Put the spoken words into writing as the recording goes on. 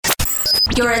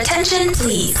Your attention,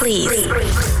 please.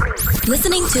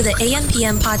 Listening to the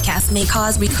AM/PM podcast may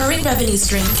cause recurring revenue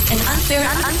streams and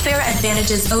unfair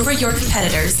advantages over your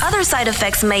competitors. Other side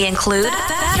effects may include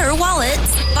fatter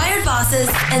wallets, fired bosses,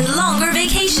 and longer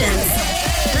vacations.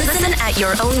 Listen at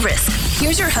your own risk.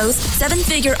 Here's your host,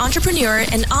 seven-figure entrepreneur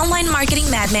and online marketing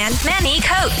madman, Manny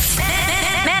Coates.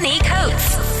 Manny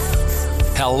Coates.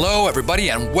 Hello, everybody,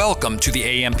 and welcome to the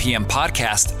AM/PM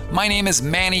podcast. My name is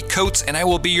Manny Coates, and I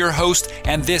will be your host,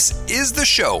 and this is the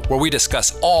show where we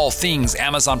discuss all things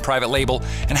Amazon private label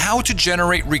and how to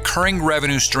generate recurring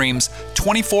revenue streams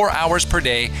 24 hours per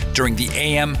day during the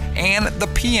AM and the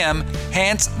PM,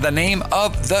 hence the name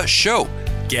of the show.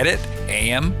 Get it?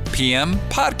 AM/PM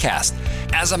podcast.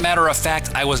 As a matter of fact,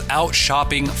 I was out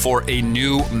shopping for a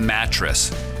new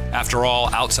mattress. After all,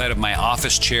 outside of my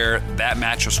office chair, that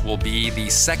mattress will be the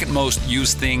second most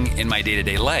used thing in my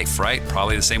day-to-day life, right?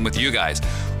 Probably the same with you guys.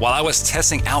 While I was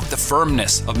testing out the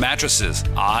firmness of mattresses,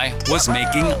 I was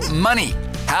making money.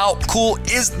 How cool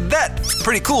is that?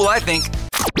 Pretty cool, I think.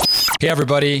 Hey,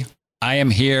 everybody. I am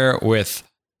here with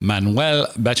Manuel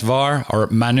Bechvar, or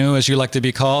Manu, as you like to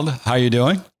be called. How are you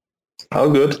doing?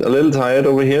 Oh, good. A little tired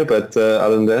over here, but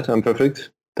other than that, I'm perfect.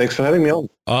 Thanks for having me on.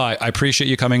 Oh, I appreciate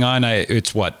you coming on.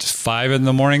 It's 5 in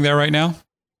the morning there right now?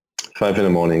 5 in the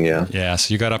morning, yeah. Yeah,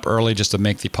 so you got up early just to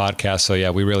make the podcast. So yeah,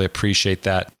 we really appreciate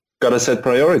that. Got to set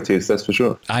priorities, that's for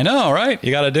sure. I know, right?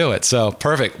 You got to do it. So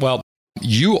perfect. Well,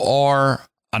 you are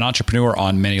an entrepreneur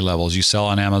on many levels. You sell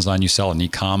on Amazon, you sell in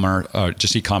e-commerce,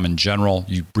 just e-com in general.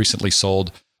 You recently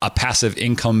sold a passive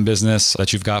income business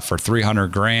that you've got for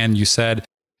 $300,000, you said.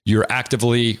 You're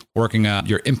actively working on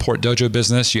your Import Dojo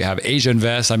business. You have Asia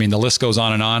Invest. I mean, the list goes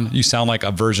on and on. You sound like a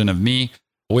version of me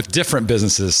with different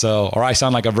businesses. Or I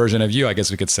sound like a version of you, I guess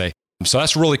we could say. So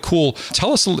that's really cool.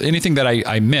 Tell us anything that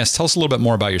I missed. Tell us a little bit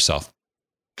more about yourself.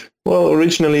 Well,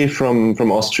 originally from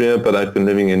Austria, but I've been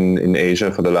living in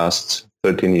Asia for the last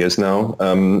 13 years now.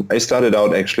 I started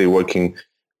out actually working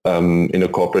in the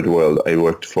corporate world. I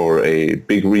worked for a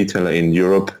big retailer in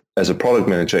Europe as a product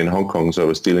manager in Hong Kong. So I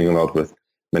was dealing a lot with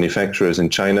manufacturers in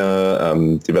China,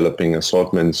 developing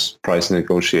assortments, price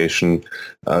negotiation,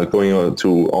 going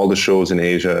to all the shows in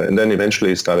Asia, and then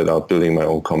eventually started out building my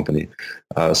own company.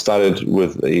 Started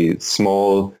with a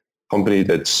small company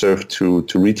that served to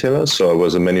retailers. So I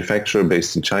was a manufacturer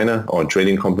based in China, or a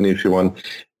trading company if you want.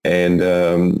 And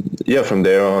from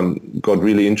there on, got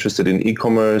really interested in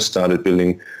e-commerce, started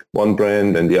building one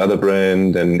brand and the other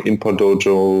brand, and Import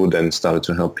Dojo, then started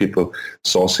to help people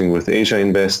sourcing with Asia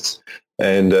Invest.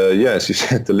 And as you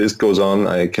said, the list goes on.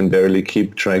 I can barely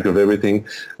keep track of everything,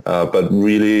 but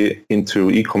really into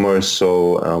e-commerce.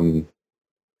 So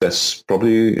that's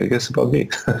probably, I guess, about me.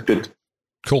 Good.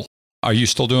 Cool. Are you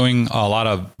still doing a lot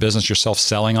of business yourself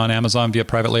selling on Amazon via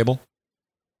private label?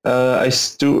 I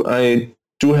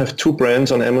do have 2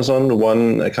 brands on Amazon.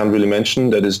 One I can't really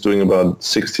mention that is doing about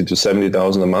 60 to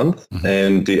 70,000 a month. Mm-hmm.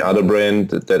 And the other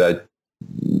brand that I,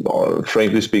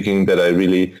 frankly speaking, that I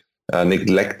really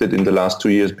neglected in the last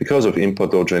 2 years because of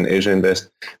Import Dojo and Asia Invest,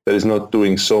 that is not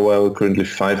doing so well. Currently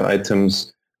 5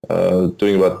 items,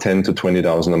 doing about 10 to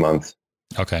 20,000 a month.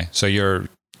 Okay, so you're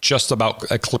just about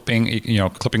clipping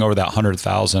over that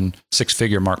 100,000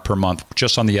 6-figure mark per month,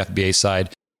 just on the FBA side.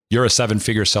 You're a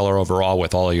 7-figure seller overall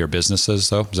with all of your businesses,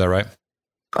 though. Is that right?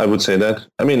 I would say that.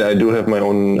 I mean, I do have my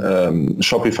own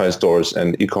Shopify stores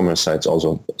and e-commerce sites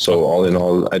also. So all in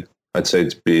all, I'd say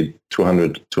it'd be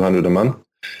 200 a month.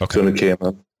 Okay. 200K a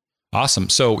month. Awesome.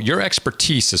 So your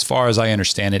expertise, as far as I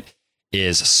understand it,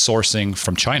 is sourcing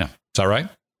from China. Is that right?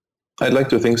 I'd like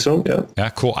to think so, yeah. Yeah,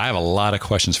 cool. I have a lot of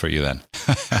questions for you then.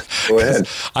 Go ahead.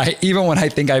 Even when I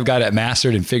think I've got it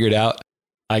mastered and figured out,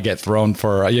 I get thrown a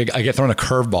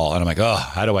curveball, and I'm like, oh,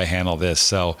 how do I handle this?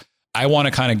 So I want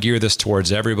to kind of gear this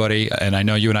towards everybody. And I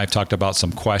know you and I have talked about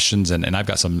some questions, and I've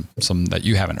got some that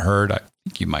you haven't heard. I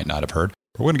think you might not have heard.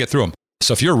 But we're going to get through them.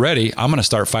 So if you're ready, I'm going to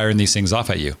start firing these things off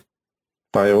at you.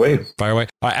 Fire away.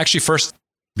 Actually, first,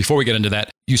 before we get into that,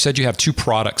 you said you have 2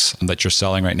 products that you're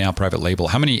selling right now, private label.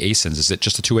 How many ASINs? Is it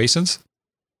just the 2 ASINs?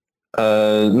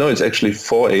 No, it's actually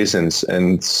 4 ASINs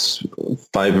and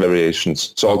 5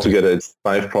 variations. So altogether, it's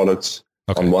 5 products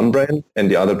on one brand,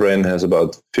 and the other brand has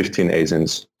about 15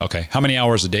 ASINs. Okay. How many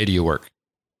hours a day do you work?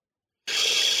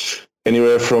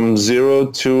 Anywhere from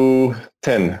 0 to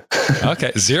 10.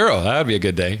 Okay, 0. That would be a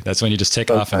good day. That's when you just take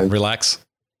off and relax.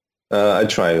 I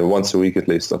try once a week at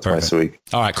least, or twice a week.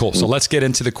 All right, cool. So let's get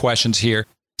into the questions here.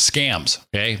 Scams,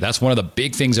 okay? That's one of the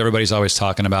big things everybody's always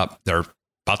talking about. They're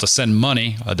about to send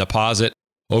money, a deposit,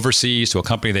 overseas to a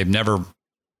company they've never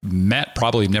met,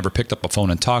 probably never picked up a phone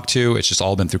and talked to. It's just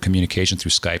all been through communication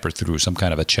through Skype or through some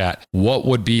kind of a chat. What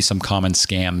would be some common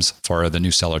scams for the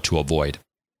new seller to avoid?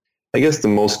 I guess the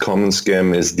most common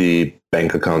scam is the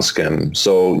bank account scam.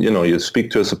 So, you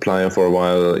speak to a supplier for a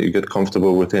while, you get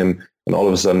comfortable with him, and all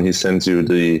of a sudden he sends you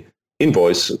the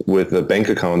invoice with a bank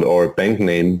account or bank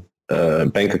name,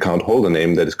 bank account holder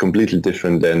name that is completely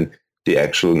different than the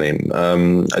actual name.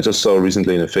 I just saw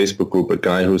recently in a Facebook group a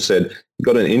guy who said he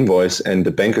got an invoice and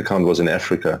the bank account was in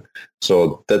Africa.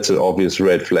 So that's an obvious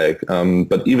red flag.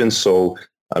 But even so,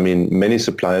 I mean, many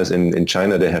suppliers in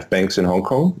China, they have banks in Hong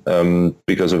Kong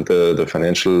because of the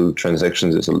financial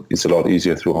transactions. It's a lot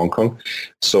easier through Hong Kong.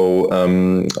 So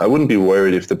I wouldn't be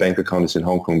worried if the bank account is in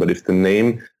Hong Kong, but if the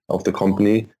name of the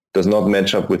company does not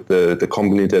match up with the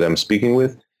company that I'm speaking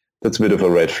with, that's a bit of a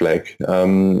red flag.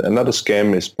 Another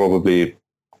scam is probably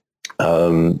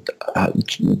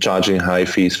charging high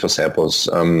fees for samples,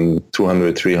 $200,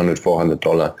 $300,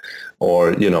 $400,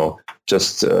 or,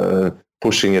 just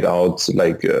pushing it out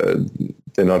like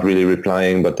they're not really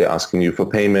replying, but they're asking you for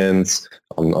payments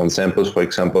on samples, for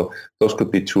example. Those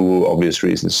could be two obvious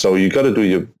reasons. So you got to do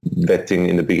your vetting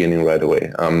in the beginning right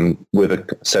away with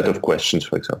a set of questions,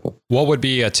 for example. What would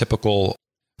be a typical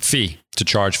fee to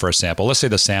charge for a sample? Let's say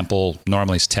the sample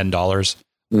normally is $10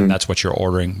 and that's what you're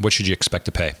ordering. What should you expect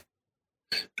to pay?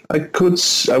 I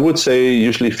would say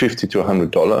usually $50 to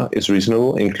 $100 is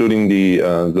reasonable, including the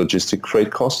logistic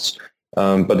freight costs.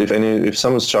 But if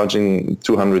someone's charging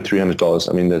 $200, $300,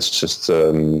 I mean, that's just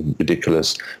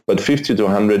ridiculous. But $50 to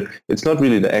 $100, it's not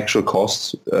really the actual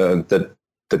cost that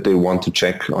they want to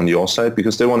check on your side,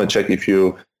 because they want to check if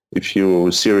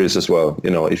you're serious as well.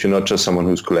 If you're not just someone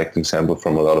who's collecting samples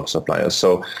from a lot of suppliers.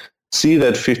 So see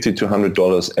that $50 to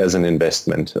 $100 as an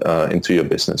investment into your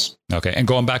business. Okay. And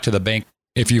going back to the bank,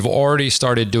 if you've already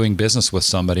started doing business with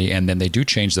somebody and then they do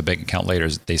change the bank account later,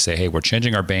 they say, hey, we're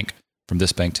changing our bank from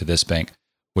this bank to this bank.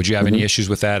 Would you have any issues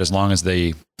with that as long as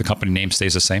the company name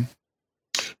stays the same?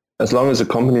 As long as the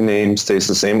company name stays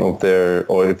the same, or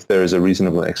if there is a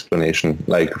reasonable explanation.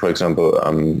 Like, for example,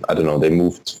 I don't know, they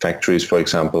moved factories, for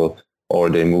example, or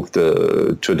they moved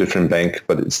to a different bank.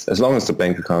 But as long as the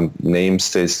bank account name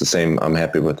stays the same, I'm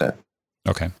happy with that.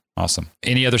 Okay, awesome.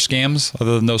 Any other scams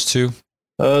other than those two?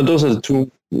 Those are the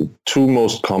two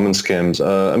most common scams.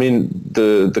 I mean,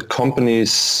 the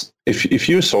companies, if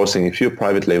you're sourcing, if you're a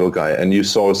private label guy and you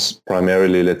source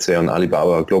primarily, let's say, on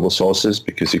Alibaba or Global Sources,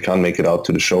 because you can't make it out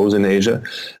to the shows in Asia,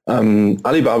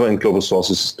 Alibaba and Global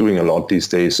Sources is doing a lot these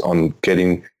days on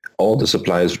getting all the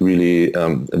suppliers really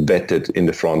vetted in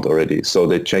the front already. So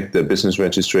they check their business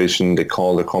registration, they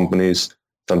call the companies.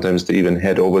 Sometimes they even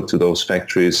head over to those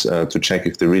factories to check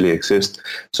if they really exist.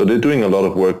 So they're doing a lot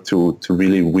of work to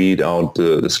really weed out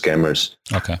the scammers.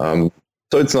 Okay.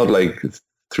 So it's not like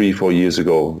 3-4 years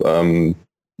ago,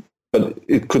 but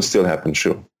it could still happen,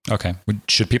 sure. Okay.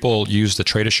 Should people use the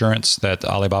trade assurance that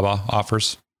Alibaba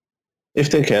offers? If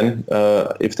they can,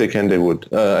 they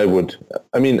would. I would.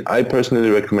 I mean, I personally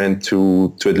recommend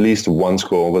to at least once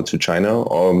go over to China,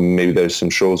 or maybe there's some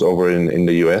shows over in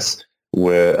the US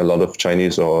where a lot of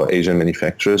Chinese or Asian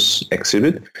manufacturers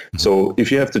exhibit. So if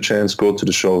you have the chance, go to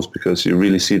the shows, because you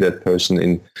really see that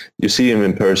person you see him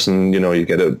in person,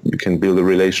 you can build a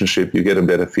relationship, you get a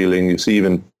better feeling, you see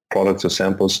even products or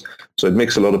samples. So it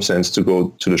makes a lot of sense to go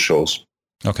to the shows.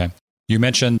 Okay. You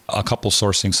mentioned a couple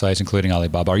sourcing sites, including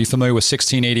Alibaba. Are you familiar with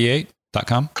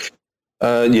 1688.com?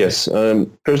 Yes.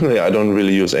 Personally, I don't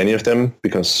really use any of them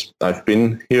because I've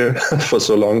been here for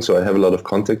so long, so I have a lot of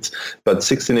contacts. But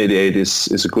 1688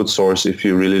 is a good source if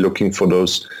you're really looking for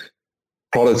those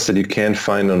products that you can't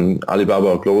find on Alibaba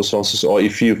or Global Sources, or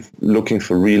if you're looking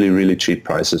for really, really cheap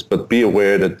prices. But be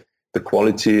aware that the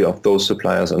quality of those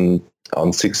suppliers on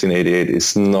 1688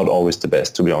 is not always the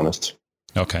best, to be honest.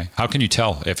 Okay. How can you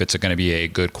tell if it's going to be a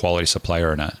good quality supplier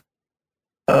or not?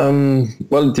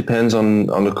 Well, it depends on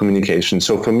the communication.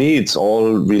 So for me, it's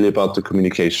all really about the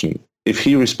communication. If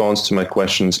he responds to my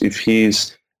questions, if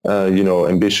he's,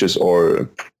 ambitious or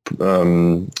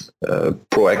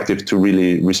proactive to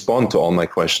really respond to all my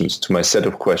questions, to my set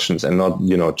of questions, and not,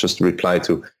 just reply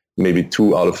to maybe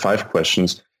 2 out of 5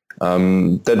 questions,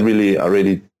 that really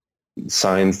already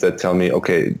signs that tell me,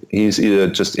 okay, he's either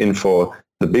just in for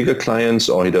the bigger clients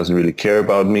or he doesn't really care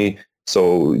about me.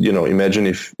 So, imagine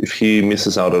if he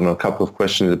misses out on a couple of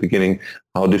questions at the beginning,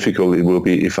 how difficult it will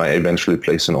be if I eventually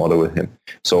place an order with him.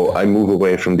 So I move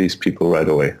away from these people right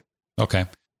away. Okay.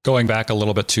 Going back a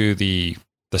little bit to the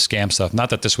scam stuff, not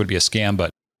that this would be a scam,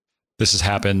 but this has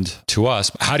happened to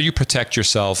us. How do you protect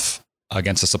yourself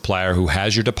against a supplier who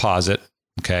has your deposit,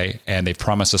 okay, and they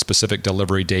promise a specific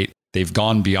delivery date, they've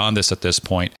gone beyond this at this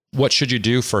point. What should you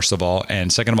do, first of all?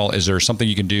 And second of all, is there something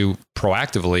you can do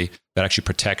proactively that actually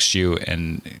protects you?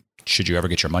 And should you ever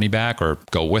get your money back or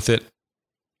go with it?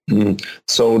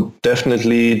 So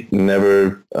definitely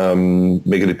never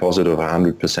make a deposit of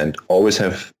 100%. Always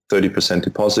have 30%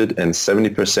 deposit and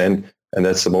 70%, and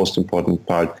that's the most important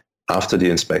part, after the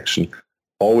inspection.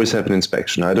 Always have an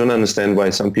inspection. I don't understand why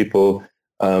some people,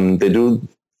 they do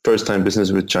first-time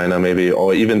business with China maybe,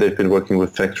 or even they've been working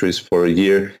with factories for a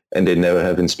year and they never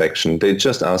have inspection. They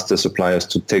just ask the suppliers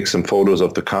to take some photos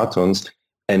of the cartons,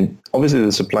 and obviously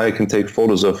the supplier can take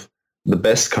photos of the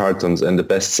best cartons and the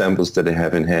best samples that they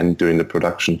have in hand during the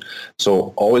production.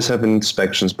 So always have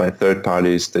inspections by third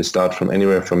parties. They start from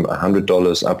anywhere from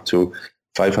 $100 up to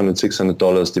 $500,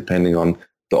 $600, depending on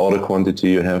the order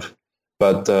quantity you have.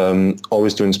 But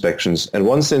always do inspections. And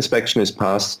once the inspection is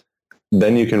passed,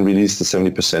 then you can release the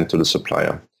 70% to the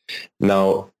supplier.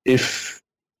 Now, if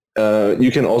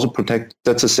you can also protect,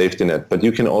 that's a safety net, but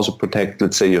you can also protect,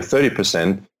 let's say, your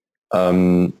 30%,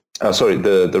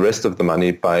 the rest of the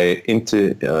money by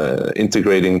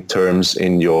integrating terms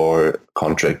in your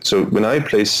contract. So when I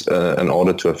place an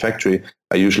order to a factory,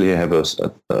 I usually have a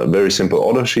very simple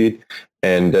order sheet,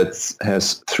 and that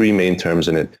has three main terms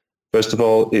in it. First of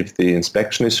all, if the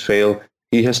inspection is failed,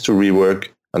 he has to rework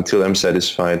until I'm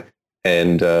satisfied,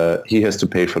 and he has to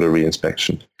pay for the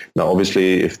reinspection. Now,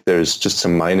 obviously, if there's just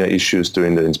some minor issues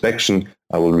during the inspection,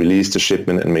 I will release the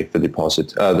shipment and make the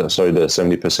deposit, the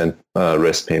 70%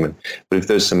 rest payment. But if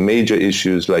there's some major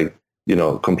issues like,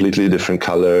 completely different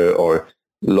color or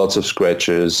lots of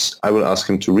scratches, I will ask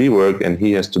him to rework and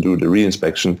he has to do the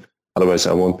reinspection. Otherwise,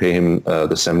 I won't pay him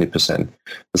the 70%.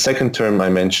 The second term I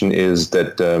mentioned is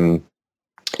that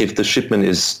if the shipment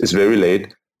is very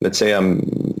late, let's say I'm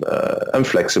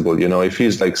flexible. If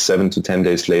he's like 7 to 10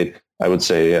 days late, I would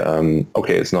say,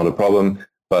 okay, it's not a problem.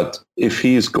 But if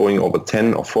he's going over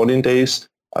 10 or 14 days,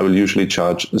 I will usually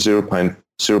charge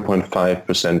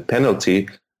 0.5% penalty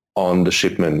on the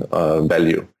shipment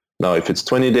value. Now, if it's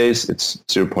 20 days, it's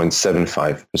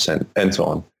 0.75% and so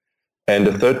on. And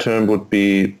the third term would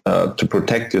be to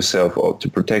protect yourself or to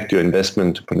protect your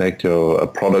investment, to protect your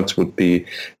products, would be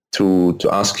to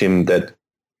ask him that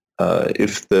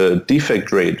if the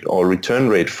defect rate or return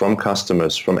rate from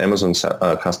customers, from Amazon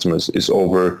customers, is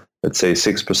over, let's say,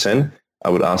 6%, I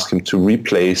would ask him to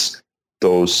replace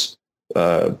those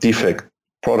defect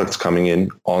products coming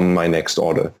in on my next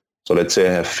order. So let's say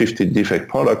I have 50 defect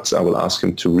products, I will ask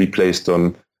him to replace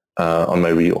them on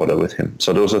my reorder with him.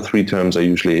 So those are three terms I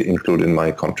usually include in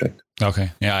my contract.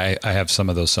 Okay. Yeah, I have some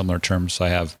of those similar terms. I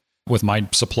have with my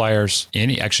suppliers,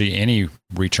 any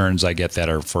returns I get that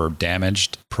are for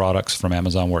damaged products from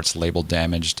Amazon where it's labeled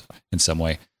damaged in some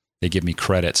way, they give me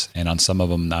credits. And on some of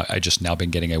them, I just now been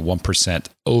getting a 1%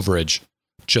 overage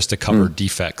just to cover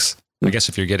defects. I guess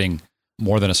if you're getting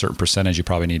more than a certain percentage, you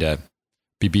probably need to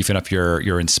be beefing up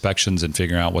your inspections and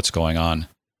figuring out what's going on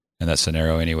in that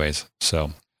scenario anyways.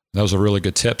 So those are really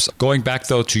good tips. Going back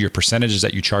though to your percentages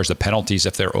that you charge, the penalties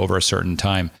if they're over a certain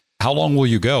time, how long will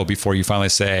you go before you finally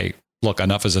say, look,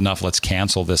 enough is enough, let's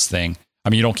cancel this thing? I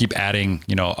mean, you don't keep adding,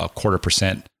 a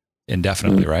 0.25%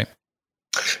 indefinitely, right?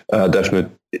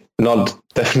 Definitely not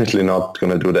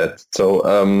going to do that. So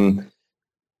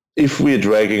if we're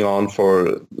dragging on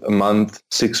for a month,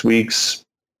 6 weeks,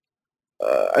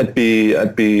 I'd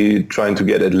be trying to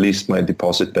get at least my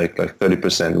deposit back, like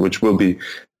 30%, which will be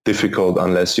difficult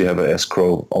unless you have an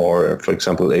escrow or, for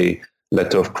example, a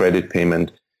letter of credit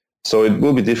payment. So it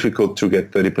will be difficult to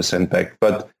get 30% back.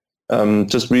 But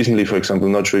just recently, for example,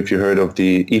 not sure if you heard of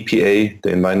the EPA, the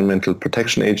Environmental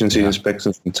Protection Agency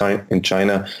inspections in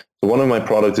China. So one of my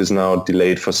products is now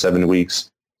delayed for 7 weeks.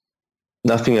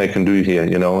 Nothing I can do here,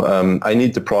 I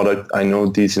need the product. I know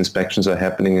these inspections are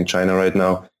happening in China right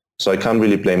now, so I can't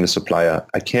really blame the supplier.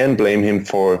 I can blame him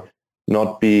for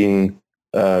not being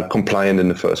compliant in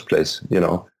the first place.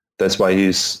 That's why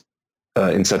he's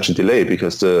in such a delay,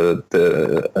 because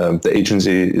the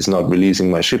agency is not releasing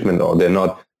my shipment, or they're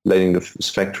not letting the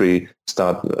factory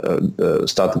start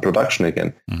the production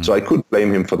again. Mm-hmm. So I could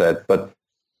blame him for that, but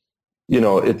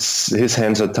it's his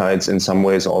hands are tied in some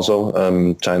ways also.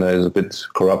 China is a bit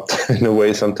corrupt in a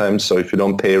way sometimes. So if you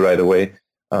don't pay right away,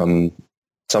 some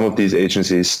of these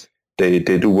agencies, they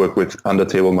do work with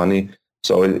under-table money.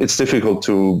 So it's difficult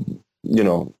to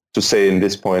say in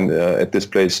this point at this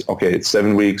place, okay, it's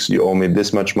 7 weeks, you owe me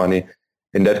this much money.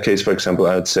 In that case, for example,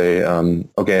 I would say,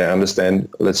 okay, I understand.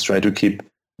 Let's try to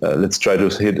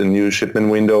hit a new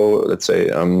shipment window. Let's say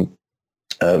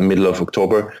middle of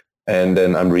October. and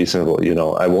then I'm reasonable.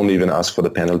 I won't even ask for the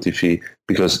penalty fee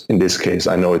because in this case,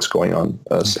 I know it's going on.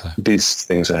 These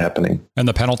things are happening. And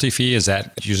the penalty fee, is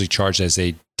that usually charged as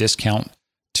a discount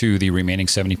to the remaining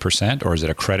 70%, or is it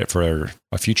a credit for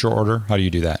a future order? How do you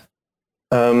do that?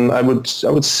 I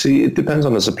would see, it depends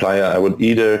on the supplier. I would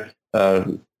either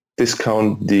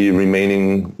discount the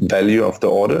remaining value of the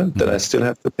order that I still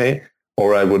have to pay,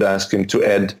 or I would ask him to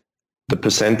add the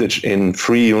percentage in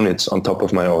free units on top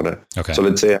of my order. Okay. So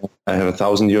let's say I have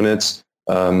 1,000 units,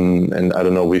 and I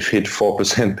don't know, we've hit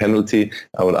 4% penalty.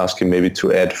 I would ask him maybe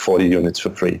to add 40 units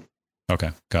for free.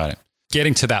 Okay, got it.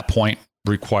 Getting to that point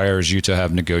requires you to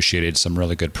have negotiated some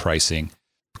really good pricing.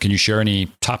 Can you share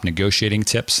any top negotiating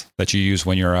tips that you use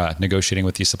when you're negotiating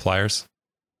with these suppliers?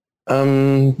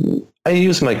 I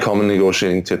use my common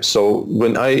negotiating tips. So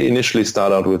when I initially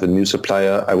start out with a new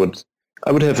supplier, I would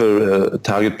have a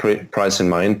target price in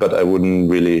mind, but I wouldn't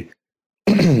really,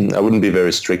 I wouldn't be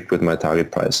very strict with my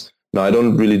target price. Now, I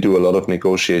don't really do a lot of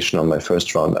negotiation on my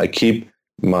first round. I keep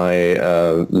my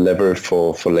lever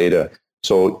for later.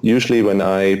 So usually when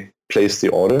I place the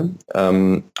order,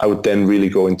 I would then really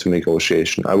go into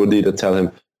negotiation. I would either tell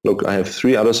him, look, I have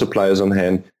 3 other suppliers on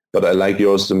hand, but I like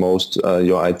yours the most,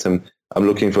 your item. I'm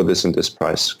looking for this and this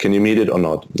price. Can you meet it or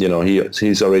not?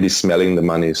 He's already smelling the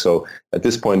money. So at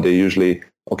this point, they usually,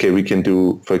 okay, we can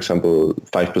do, for example,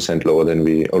 5% lower than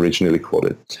we originally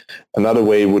quoted. Another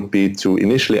way would be to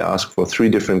initially ask for 3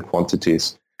 different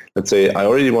quantities. Let's say I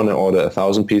already want to order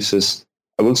 1,000 pieces.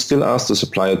 I will still ask the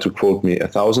supplier to quote me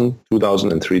 1,000,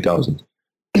 2,000, and 3,000.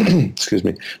 Excuse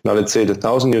me. Now let's say the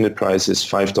 1,000 unit price is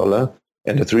 $5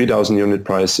 and the 3,000 unit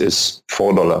price is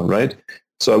 $4, right?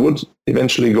 So I would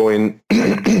eventually go in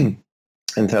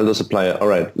and tell the supplier, all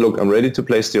right, look, I'm ready to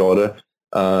place the order.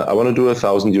 I want to do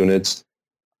 1,000 units.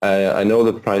 I know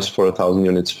the price for 1,000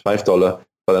 units is $5,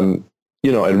 but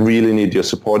I really need your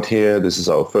support here. This is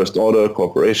our first order,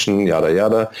 cooperation, yada,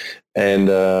 yada. And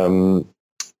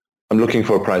I'm looking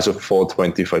for a price of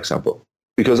 $4.20, for example,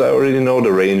 because I already know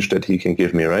the range that he can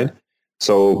give me, right?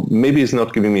 So maybe he's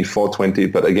not giving me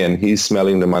 $4.20, but again, he's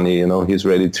smelling the money, he's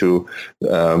ready to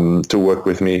work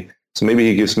with me. So maybe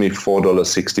he gives me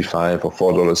 $4.65 or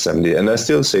 $4.70, and I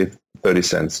still save 30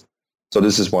 cents. So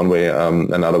this is one way.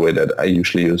 Another way that I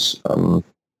usually use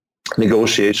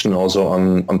negotiation also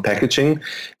on packaging.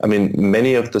 I mean,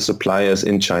 many of the suppliers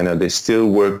in China, they still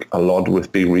work a lot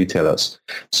with big retailers.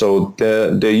 So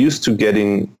they're used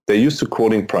to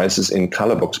quoting prices in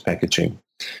color box packaging.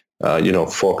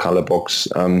 4 color box.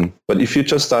 But if you're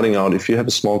just starting out, if you have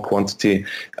a small quantity,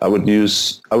 I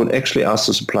would actually ask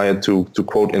the supplier to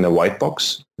quote in a white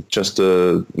box, just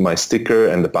my sticker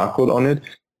and the barcode on it.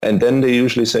 And then they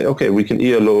usually say, okay, we can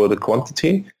either lower the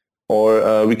quantity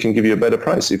or we can give you a better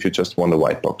price if you just want a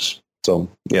white box. So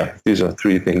yeah, these are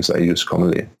 3 things I use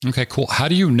commonly. Okay, cool. How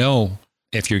do you know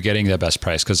if you're getting the best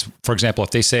price? Because, for example, if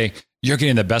they say you're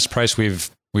getting the best price we've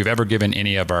ever given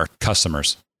any of our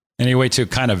customers, any way to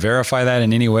kind of verify that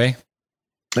in any way?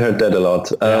 I heard that a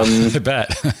lot. I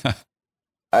bet.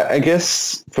 I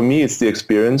guess for me, it's the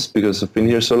experience because I've been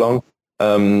here so long.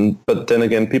 But then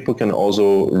again, people can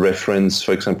also reference,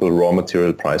 for example, raw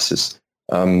material prices.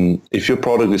 If your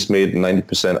product is made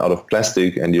 90% out of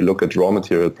plastic and you look at raw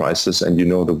material prices and you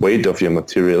know the weight of your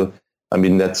material, I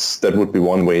mean, that would be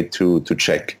one way to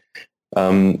check.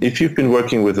 If you've been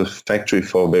working with a factory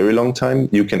for a very long time,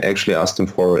 you can actually ask them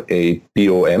for a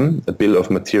BOM, a bill of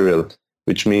material,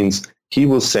 which means he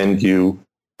will send you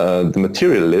the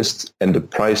material list and the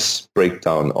price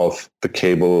breakdown of the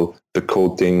cable, the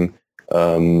coating,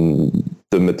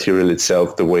 the material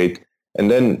itself, the weight.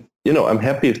 And then, I'm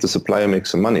happy if the supplier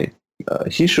makes some money.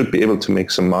 He should be able to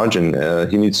make some margin.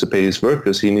 He needs to pay his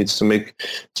workers. He needs to make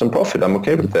some profit. I'm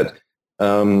okay with that.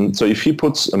 So if he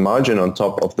puts a margin on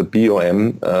top of the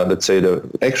BOM, let's say the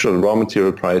actual raw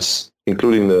material price,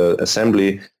 including the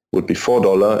assembly, would be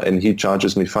 $4 and he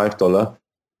charges me $5,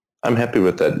 I'm happy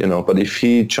with that, But if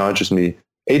he charges me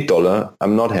 $8,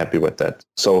 I'm not happy with that.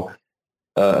 So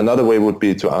another way would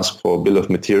be to ask for a bill of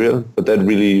material, but that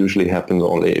really usually happens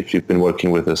only if you've been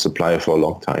working with a supplier for a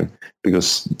long time,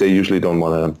 because they usually don't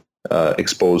want to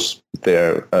expose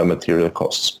their material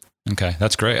costs. Okay,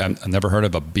 that's great. I've never heard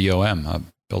of a BOM, a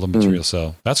bill of material.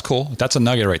 So that's cool. That's a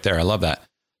nugget right there. I love that.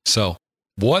 So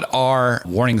what are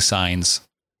warning signs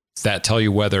that tell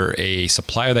you whether a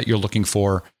supplier that you're looking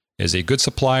for is a good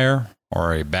supplier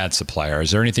or a bad supplier? Is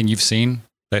there anything you've seen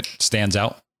that stands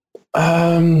out?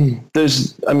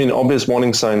 Obvious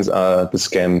warning signs are the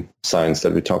scam signs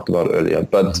that we talked about earlier.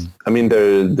 But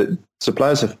the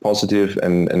suppliers have positive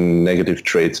and negative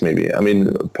traits maybe.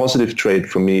 Positive trait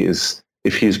for me is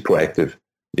if he's proactive.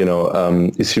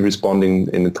 Is he responding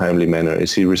in a timely manner?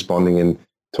 Is he responding in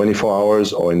 24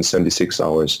 hours or in 76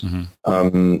 hours?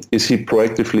 Mm-hmm. Is he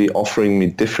proactively offering me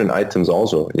different items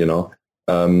also?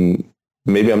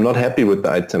 Maybe I'm not happy with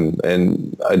the item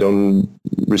and I don't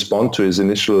respond to his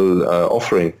initial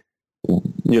offering.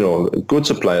 Good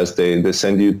suppliers, they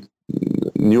send you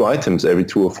new items every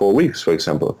 2 or 4 weeks, for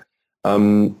example.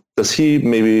 Does he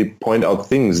maybe point out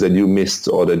things that you missed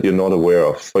or that you're not aware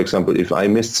of? For example, if I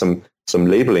missed some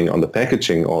labeling on the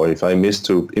packaging, or if I missed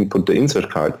to input the insert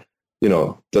card,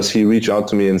 does he reach out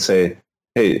to me and say,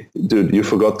 hey, dude, you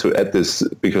forgot to add this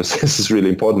because this is really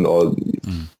important? Or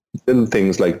little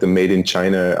things like the made in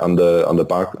China under the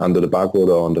barcode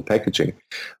or on the packaging.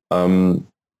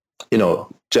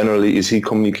 Generally, is he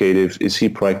communicative? Is he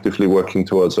proactively working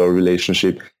towards our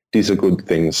relationship? These are good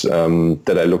things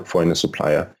that I look for in a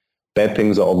supplier. Bad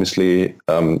things are obviously,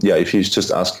 if he's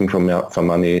just asking for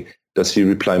money, does he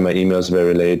reply my emails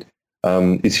very late?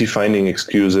 Is he finding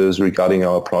excuses regarding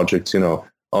our projects? The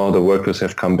workers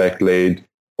have come back late,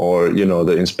 or,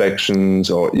 the inspections,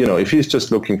 or, if he's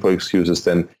just looking for excuses,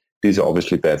 then these are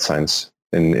obviously bad signs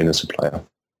in a supplier.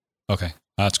 Okay,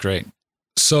 that's great.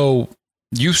 So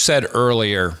you said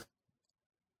earlier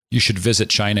you should visit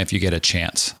China if you get a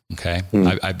chance. Okay.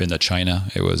 I've been to China.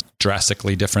 It was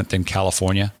drastically different than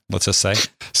California, let's just say.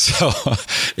 So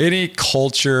any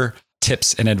culture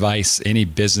tips and advice, any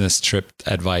business trip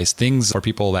advice, things for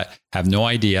people that have no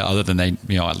idea other than they,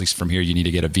 at least from here, you need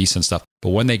to get a visa and stuff.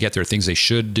 But when they get there, things they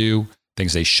should do,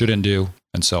 things they shouldn't do,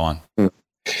 and so on.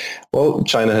 Well,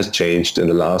 China has changed in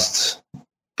the last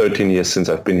 13 years since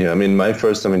I've been here. I mean, my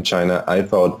first time in China, I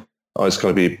thought, it's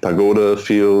going to be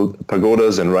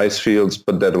pagodas and rice fields,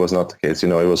 but that was not the case. It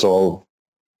was all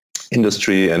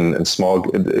industry and smog.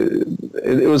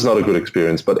 It was not a good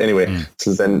experience. But anyway,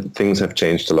 since then, things have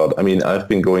changed a lot. I mean, I've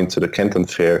been going to the Canton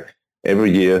Fair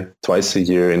every year, twice a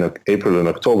year in April and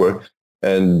October.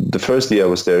 And the first year I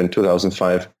was there in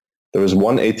 2005, there was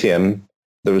one ATM.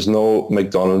 There was no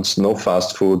McDonald's, no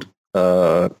fast food,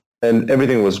 and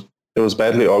everything was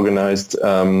badly organized.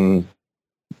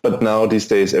 But now these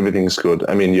days, everything is good.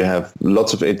 I mean, you have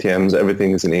lots of ATMs.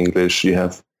 Everything is in English. You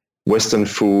have Western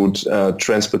food.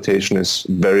 Transportation is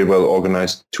very well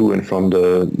organized to and from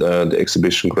the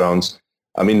exhibition grounds.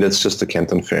 I mean, that's just the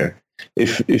Canton Fair.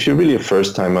 If you're really a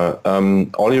first timer,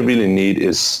 all you really need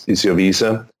is your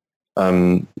visa.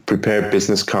 Prepare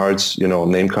business cards,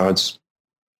 name cards.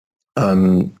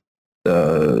 Not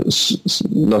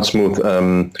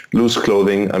smooth, loose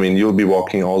clothing. I mean, you'll be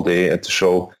walking all day at the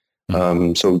show.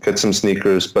 So get some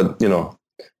sneakers, but,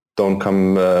 don't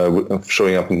come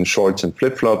showing up in shorts and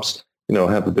flip-flops,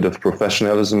 have a bit of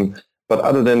professionalism. But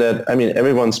other than that, I mean,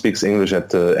 everyone speaks English at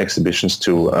the exhibitions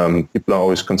too. People are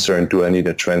always concerned, do I need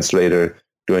a translator?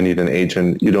 Do I need an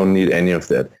agent? You don't need any of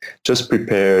that. Just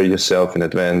prepare yourself in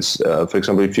advance. For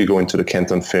example, if you go into the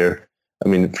Canton Fair, I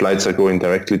mean, flights are going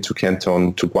directly to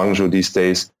Canton, to Guangzhou these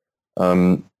days.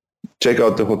 Check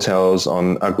out the hotels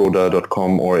on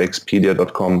agoda.com or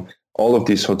expedia.com. All of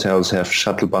these hotels have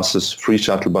shuttle buses, free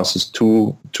shuttle buses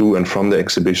to and from the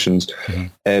exhibitions. Mm-hmm.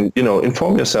 And,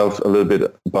 inform yourself a little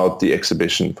bit about the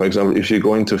exhibition. For example, if you're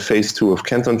going to phase 2 of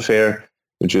Canton Fair,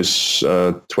 which is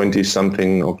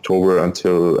 20-something October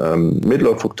until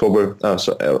middle of October,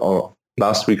 or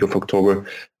last week of October,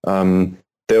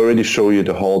 they already show you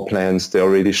the hall plans. They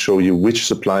already show you which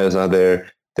suppliers are there.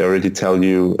 They already tell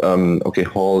you,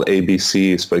 hall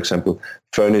ABC is, for example,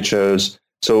 furnitures.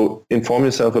 So inform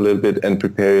yourself a little bit and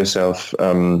prepare yourself.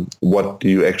 What do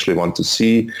you actually want to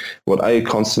see? What I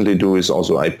constantly do is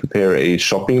also I prepare a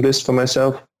shopping list for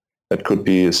myself. That could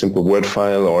be a simple Word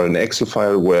file or an Excel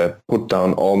file where I put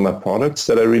down all my products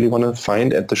that I really want to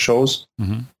find at the shows.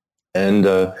 Mm-hmm. And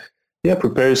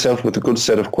prepare yourself with a good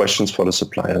set of questions for the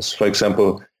suppliers. For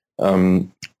example,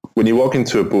 when you walk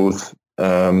into a booth,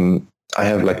 I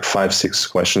have like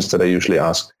 5-6 questions that I usually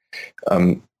ask.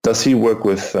 Does he work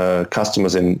with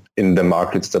customers in the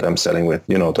markets that I'm selling with?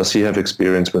 Does he have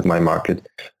experience with my market?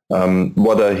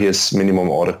 What are his minimum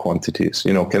order quantities?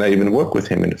 Can I even work with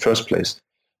him in the first place?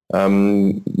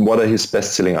 What are his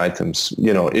best-selling items?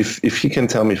 If he can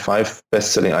tell me 5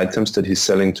 best-selling items that he's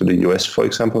selling to the US, for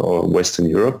example, or Western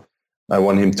Europe, I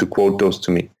want him to quote those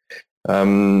to me.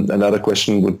 Another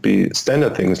question would be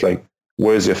standard things like,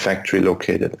 where is your factory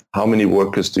located? How many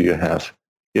workers do you have?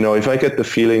 If I get the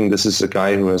feeling this is a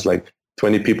guy who has like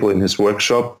 20 people in his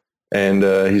workshop and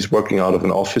he's working out of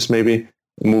an office, maybe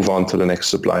move on to the next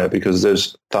supplier, because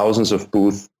there's thousands of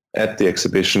booths at the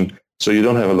exhibition. So you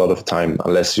don't have a lot of time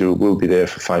unless you will be there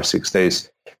for 5-6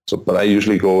 days. But I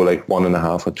usually go like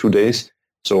 1.5 or 2 days.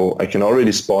 So I can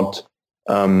already spot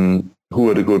who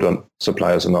are the good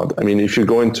suppliers or not. I mean, if you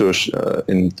go into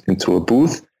a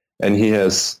booth and he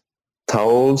has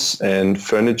towels and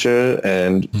furniture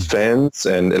and fans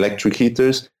and electric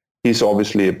heaters, he's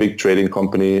obviously a big trading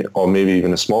company or maybe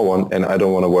even a small one, and I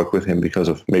don't want to work with him because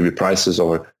of maybe prices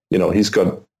or, he's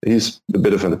a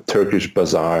bit of a Turkish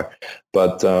bazaar.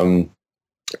 But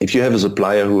if you have a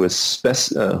supplier who is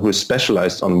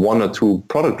specialized on one or two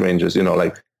product ranges,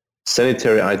 like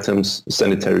sanitary items,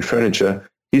 sanitary furniture,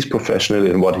 he's professional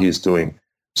in what he's doing.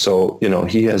 So,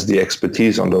 he has the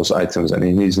expertise on those items and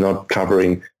he's not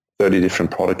covering 30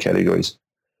 different product categories.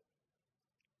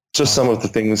 Just some of the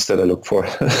things that I look for.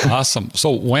 Awesome.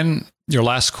 So when your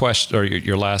last question or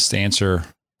your last answer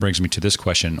brings me to this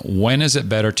question, when is it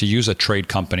better to use a trade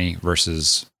company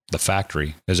versus the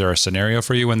factory? Is there a scenario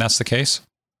for you when that's the case?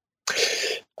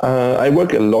 I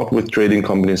work a lot with trading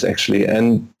companies, actually,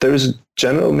 and there's a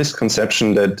general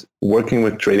misconception that working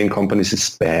with trading companies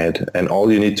is bad, and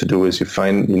all you need to do is you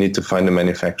need to find a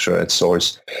manufacturer at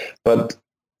source. But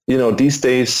these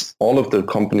days, all of the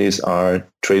companies are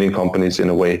trading companies in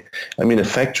a way. I mean, a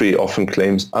factory often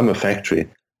claims, I'm a factory,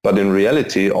 but in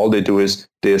reality, all they do is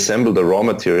they assemble the raw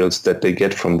materials that they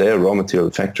get from their raw material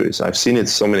factories. I've seen it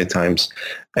so many times,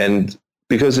 and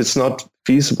because it's not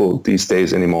feasible these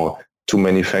days anymore to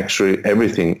manufacture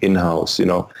everything in-house,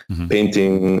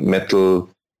 painting, metal,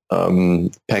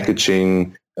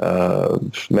 packaging,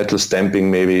 metal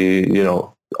stamping, maybe,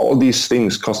 all these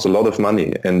things cost a lot of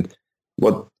money. And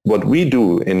what we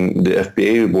do in the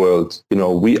FBA world,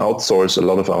 we outsource a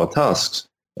lot of our tasks,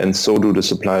 and so do the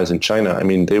suppliers in China. I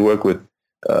mean, they work with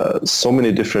so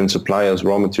many different suppliers,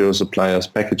 raw material suppliers,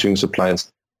 packaging suppliers.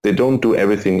 They don't do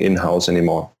everything in-house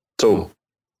anymore. So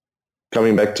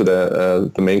coming back to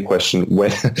the main question,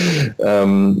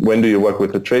 when do you work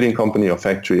with a trading company or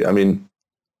factory? I mean,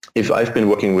 if I've been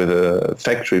working with a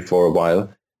factory for a while,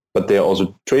 but they're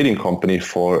also trading company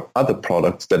for other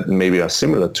products that maybe are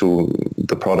similar to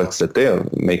the products that they're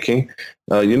making,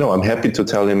 I'm happy to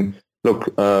tell him,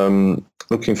 look,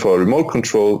 looking for a remote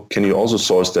control, can you also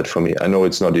source that for me? I know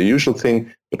it's not the usual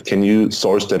thing, but can you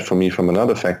source that for me from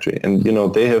another factory? And,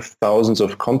 they have thousands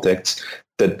of contacts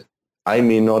that I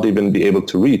may not even be able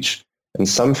to reach. And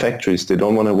some factories, they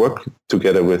don't want to work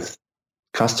together with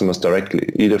customers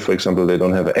directly. Either, for example, they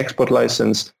don't have an export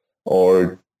license,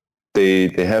 or they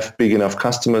have big enough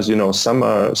customers. Some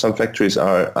factories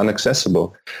are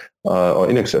inaccessible.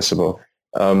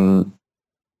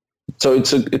 So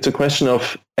it's a question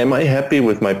of, am I happy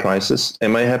with my prices?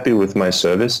 Am I happy with my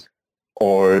service?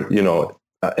 Or,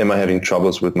 am I having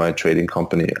troubles with my trading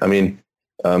company? I mean,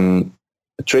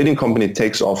 a trading company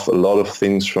takes off a lot of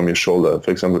things from your shoulder. For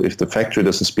example, if the factory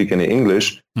doesn't speak any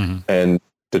English and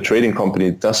the trading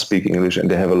company does speak English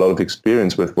and they have a lot of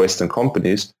experience with Western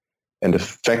companies, and the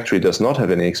factory does not have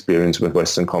any experience with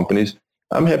Western companies,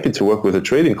 I'm happy to work with a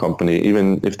trading company,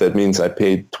 even if that means I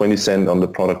pay 20 cents on the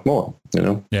product more,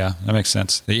 Yeah, that makes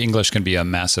sense. The English can be a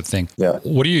massive thing. Yeah.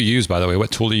 What do you use, by the way?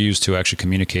 What tool do you use to actually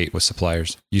communicate with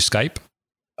suppliers? You Skype?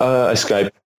 I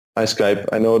Skype.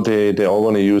 I know they all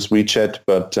want to use WeChat,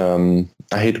 but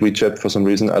I hate WeChat for some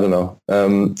reason. I don't know.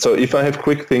 So if I have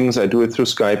quick things, I do it through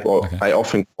Skype, or I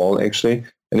often call, actually.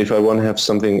 And if I want to have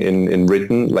something in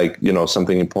written, like,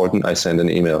 something important, I send an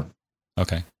email.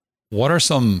 Okay. What are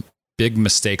some big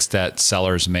mistakes that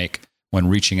sellers make when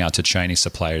reaching out to Chinese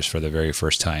suppliers for the very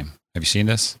first time? Have you seen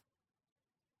this?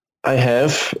 I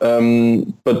have,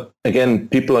 but again,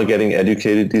 people are getting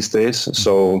educated these days.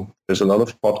 So there's a lot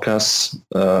of podcasts,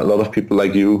 a lot of people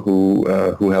like you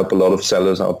who help a lot of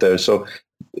sellers out there. So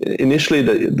initially,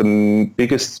 the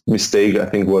biggest mistake, I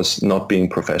think, was not being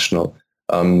professional.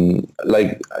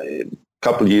 Like a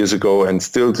couple of years ago, and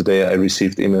still today, I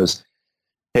received emails,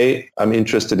 hey, I'm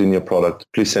interested in your product.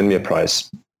 Please send me a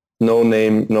price. No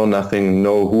name, no nothing,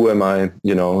 no who am I,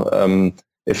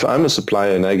 If I'm a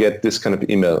supplier and I get this kind of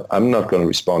email, I'm not going to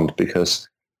respond, because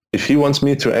if he wants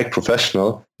me to act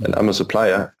professional and I'm a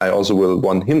supplier, I also will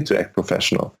want him to act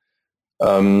professional.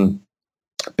 So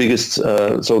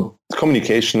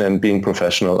communication and being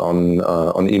professional on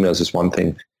emails is one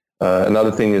thing.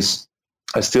 Another thing is,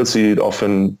 I still see it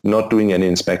often not doing any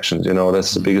inspections.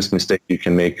 That's the biggest mistake you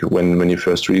can make when you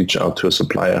first reach out to a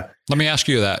supplier. Let me ask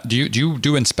you that. Do you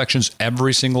do inspections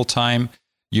every single time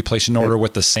you place an order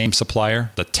with the same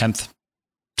supplier, the 10th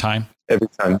time?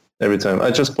 Every time.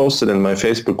 I just posted in my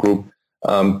Facebook group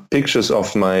pictures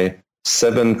of my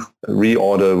 7th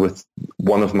reorder with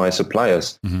one of my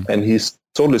suppliers, and he's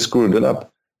totally screwed it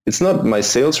up. It's not my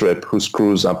sales rep who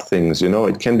screws up things.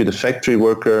 It can be the factory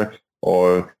worker,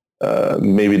 or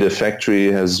maybe the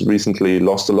factory has recently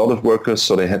lost a lot of workers,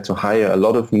 so they had to hire a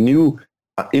lot of new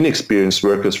inexperienced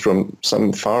workers from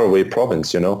some faraway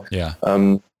province, Yeah.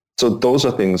 So those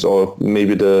are things, or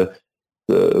maybe the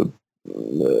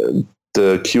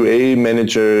QA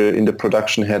manager in the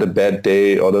production had a bad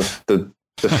day, or the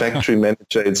factory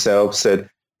manager itself said,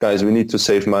 guys, we need to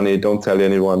save money. Don't tell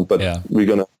anyone, but we're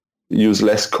going to use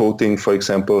less coating, for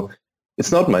example.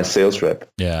 It's not my sales rep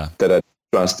that I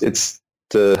trust. It's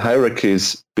the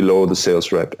hierarchies below the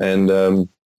sales rep. And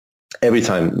every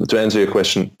time, to answer your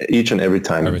question, each and every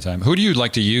time. Who do you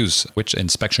like to use? Which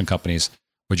inspection companies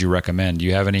would you recommend? Do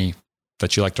you have any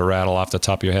that you like to rattle off the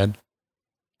top of your head?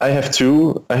 I have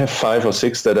 2. I have 5 or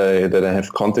 6 that I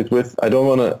have contact with. I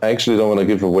actually don't want to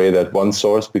give away that one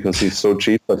source because he's so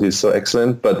cheap, but he's so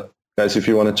excellent. But guys, if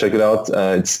you want to check it out,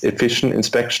 it's Efficient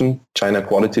Inspection,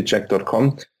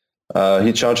 ChinaQualityCheck.com.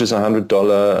 He charges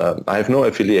 $100. I have no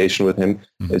affiliation with him.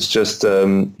 Mm-hmm. It's just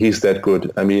he's that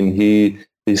good. I mean, he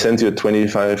sends you a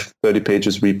 25, 30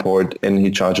 pages report and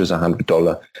he charges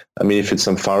 $100. I mean, if it's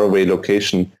some faraway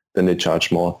location, then they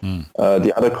charge more.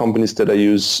 The other companies that I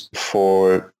use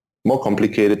for more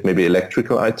complicated, maybe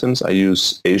electrical items, I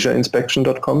use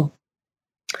AsiaInspection.com.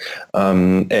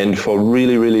 And for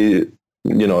really, really,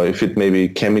 if it may be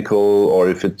chemical or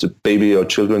if it's a baby or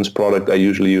children's product, I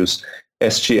usually use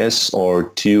SGS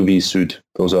or TUV Süd.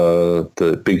 Those are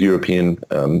the big European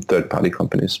third-party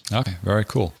companies. Okay, very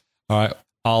cool. All right,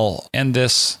 I'll end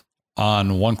this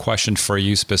on one question for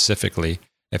you specifically.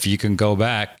 If you can go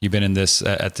back, you've been in this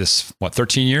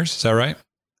 13 years? Is that right?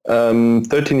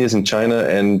 13 years in China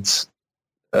and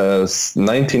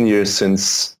 19 years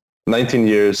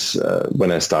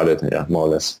when I started, more or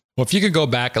less. Well, if you could go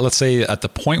back, let's say at the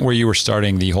point where you were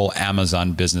starting the whole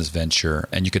Amazon business venture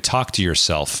and you could talk to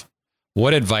yourself,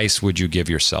 what advice would you give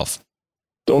yourself?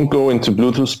 Don't go into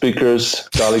Bluetooth speakers,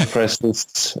 garlic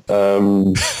presses.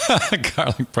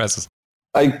 Garlic presses.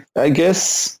 I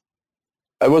guess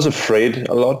I was afraid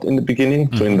a lot in the beginning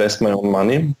to invest my own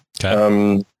money.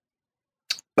 Okay.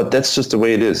 But that's just the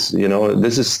way it is.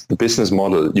 This is the business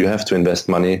model. You have to invest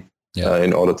money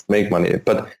in order to make money.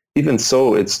 But even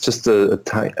so, it's just a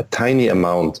tiny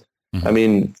amount. Mm-hmm. I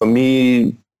mean, for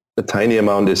me, a tiny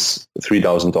amount is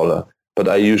 $3,000. But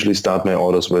I usually start my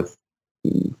orders with,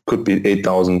 could be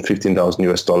 $8,000,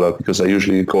 $15,000 because I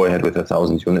usually go ahead with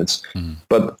 1,000 units. Mm-hmm.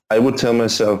 But I would tell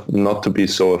myself not to be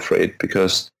so afraid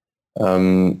because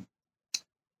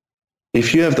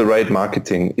if you have the right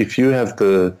marketing, if you have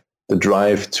the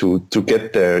drive to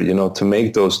get there, to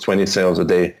make those 20 sales a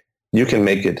day, you can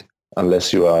make it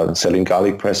unless you are selling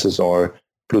garlic presses or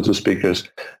Bluetooth speakers.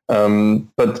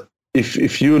 But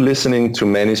if you're listening to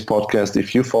Manny's podcast,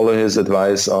 if you follow his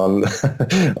advice on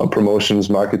on promotions,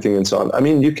 marketing, and so on, I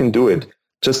mean, you can do it.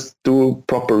 Just do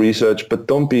proper research, but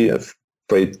don't be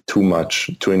afraid too much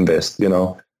to invest.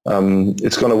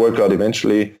 It's going to work out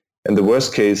eventually. And the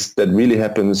worst case that really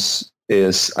happens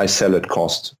is I sell at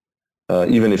cost.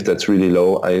 Even if that's really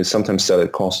low, I sometimes sell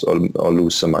at cost or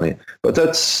lose some money. But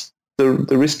that's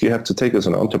the risk you have to take as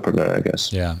an entrepreneur, I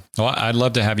guess. Yeah. Well, I'd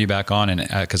love to have you back on, and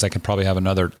because I can probably have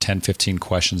another 10, 15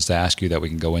 questions to ask you that we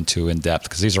can go into in depth,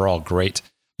 because these are all great.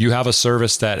 You have a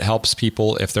service that helps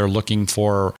people if they're looking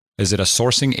for, is it a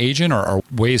sourcing agent or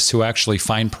ways to actually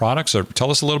find products? Or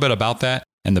tell us a little bit about that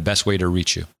and the best way to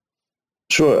reach you.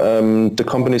 Sure. The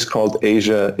company is called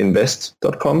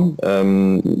AsiaInvest.com.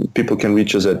 People can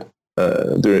reach us at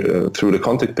through the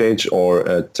contact page or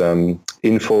at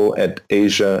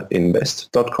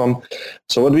info@asiainvest.com.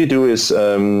 So what we do is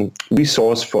we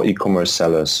source for e-commerce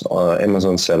sellers,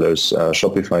 Amazon sellers,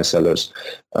 Shopify sellers,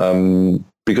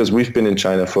 because we've been in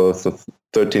China for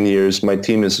 13 years. My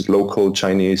team is local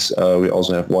Chinese. We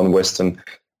also have one Western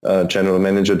general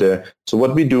manager there. So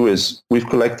what we do is we've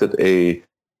collected a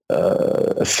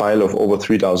file of over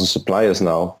 3,000 suppliers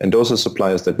now. And those are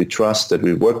suppliers that we trust, that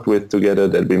we worked with together,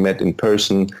 that we met in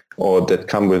person, or that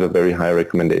come with a very high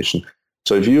recommendation.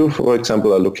 So if you, for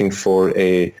example, are looking for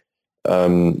a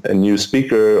new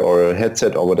speaker or a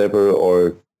headset or whatever,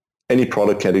 or any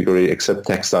product category except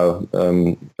textile,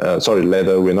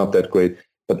 leather, we're not that great,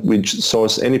 but we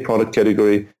source any product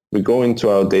category. We go into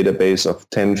our database of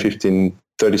 10, 15,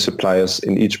 30 suppliers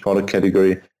in each product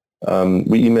category.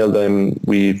 We email them,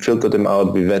 we filter them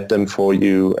out, we vet them for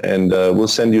you, and we'll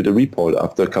send you the report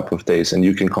after a couple of days, and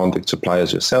you can contact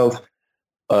suppliers yourself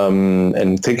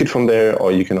and take it from there,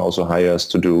 or you can also hire us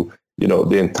to do,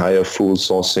 the entire full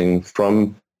sourcing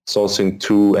from sourcing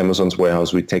to Amazon's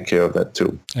warehouse. We take care of that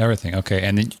too. Everything. Okay.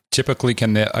 And then typically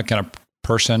can a kind of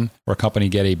person or company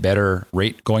get a better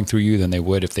rate going through you than they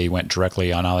would if they went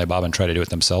directly on Alibaba and tried to do it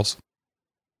themselves?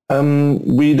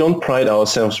 We don't pride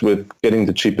ourselves with getting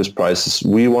the cheapest prices.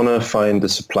 We want to find the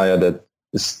supplier that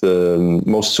the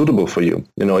most suitable for you.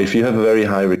 You know, if you have very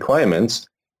high requirements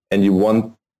and you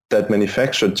want that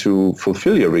manufacturer to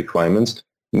fulfill your requirements,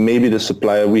 maybe the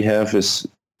supplier we have is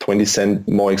 20 cents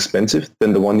more expensive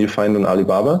than the one you find on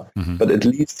Alibaba, but at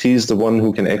least he's the one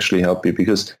who can actually help you,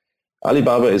 because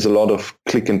Alibaba is a lot of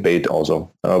click and bait also.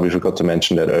 We forgot to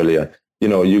mention that earlier. You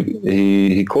know,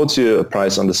 he quotes you a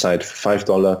price on the site for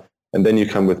 $5, and then you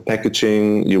come with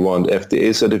packaging, you want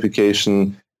FDA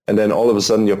certification, and then all of a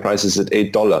sudden your price is at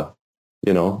 $8,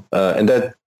 you know,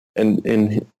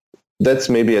 and that's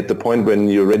maybe at the point when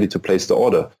you're ready to place the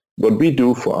order. What we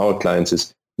do for our clients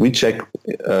is we check,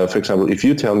 for example, if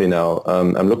you tell me now,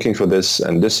 I'm looking for this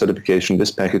and this certification,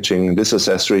 this packaging, this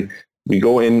accessory, we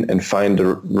go in and find the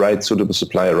right suitable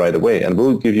supplier right away, and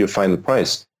we'll give you a final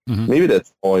price. Maybe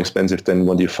that's more expensive than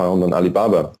what you found on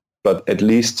Alibaba, but at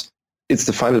least it's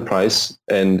the final price.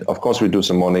 And of course, we do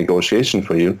some more negotiation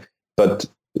for you, but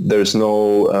there's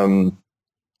no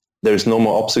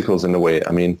more obstacles in the way.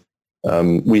 I mean,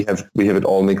 we have it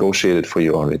all negotiated for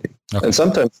you already. Okay. And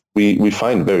sometimes we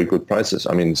find very good prices.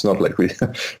 I mean, it's not like we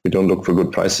don't look for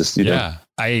good prices. Yeah,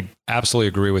 I absolutely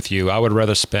agree with you. I would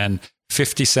rather spend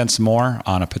 50 cents more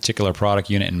on a particular product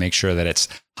unit and make sure that it's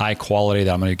high quality,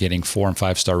 that I'm going to be getting 4 and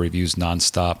 5-star reviews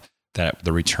nonstop, that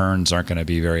the returns aren't going to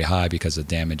be very high because of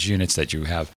damaged units, that you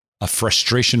have a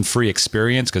frustration-free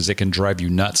experience, because it can drive you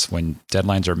nuts when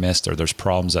deadlines are missed or there's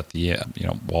problems at the,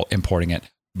 while importing it.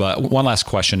 But one last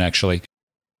question, actually.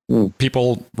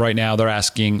 People right now, they're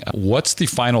asking, what's the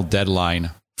final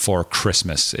deadline for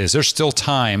Christmas? Is there still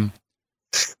time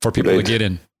for people to get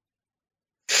in?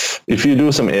 If you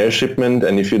do some air shipment,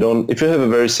 and if you have a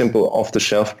very simple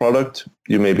off-the-shelf product,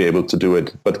 you may be able to do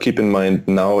it. But keep in mind,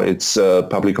 now it's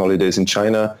public holidays in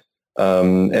China.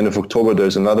 End of October,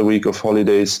 there's another week of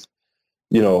holidays,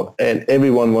 you know, and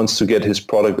everyone wants to get his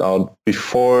product out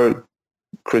before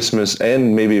Christmas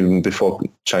and maybe even before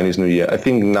Chinese New Year. I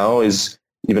think now is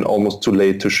even almost too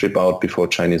late to ship out before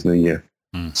Chinese New Year.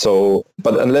 So,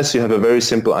 but unless you have a very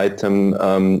simple item,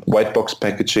 white box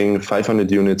packaging, 500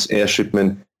 units, air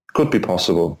shipment, could be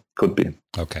possible. Could be.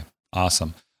 Okay.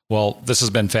 Awesome. Well, this has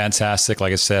been fantastic.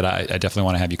 Like I said, I definitely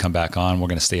want to have you come back on. We're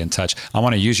going to stay in touch. I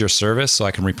want to use your service so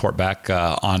I can report back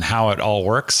on how it all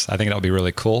works. I think that would be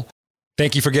really cool.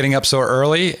 Thank you for getting up so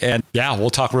early. And yeah, we'll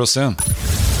talk real soon.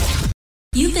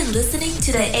 You've been listening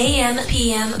to the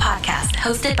AM/PM podcast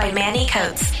hosted by Manny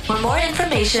Coates. For more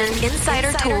information,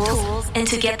 insider tools, and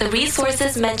to get the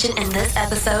resources mentioned in this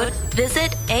episode,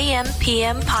 visit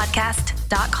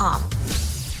ampmpodcast.com.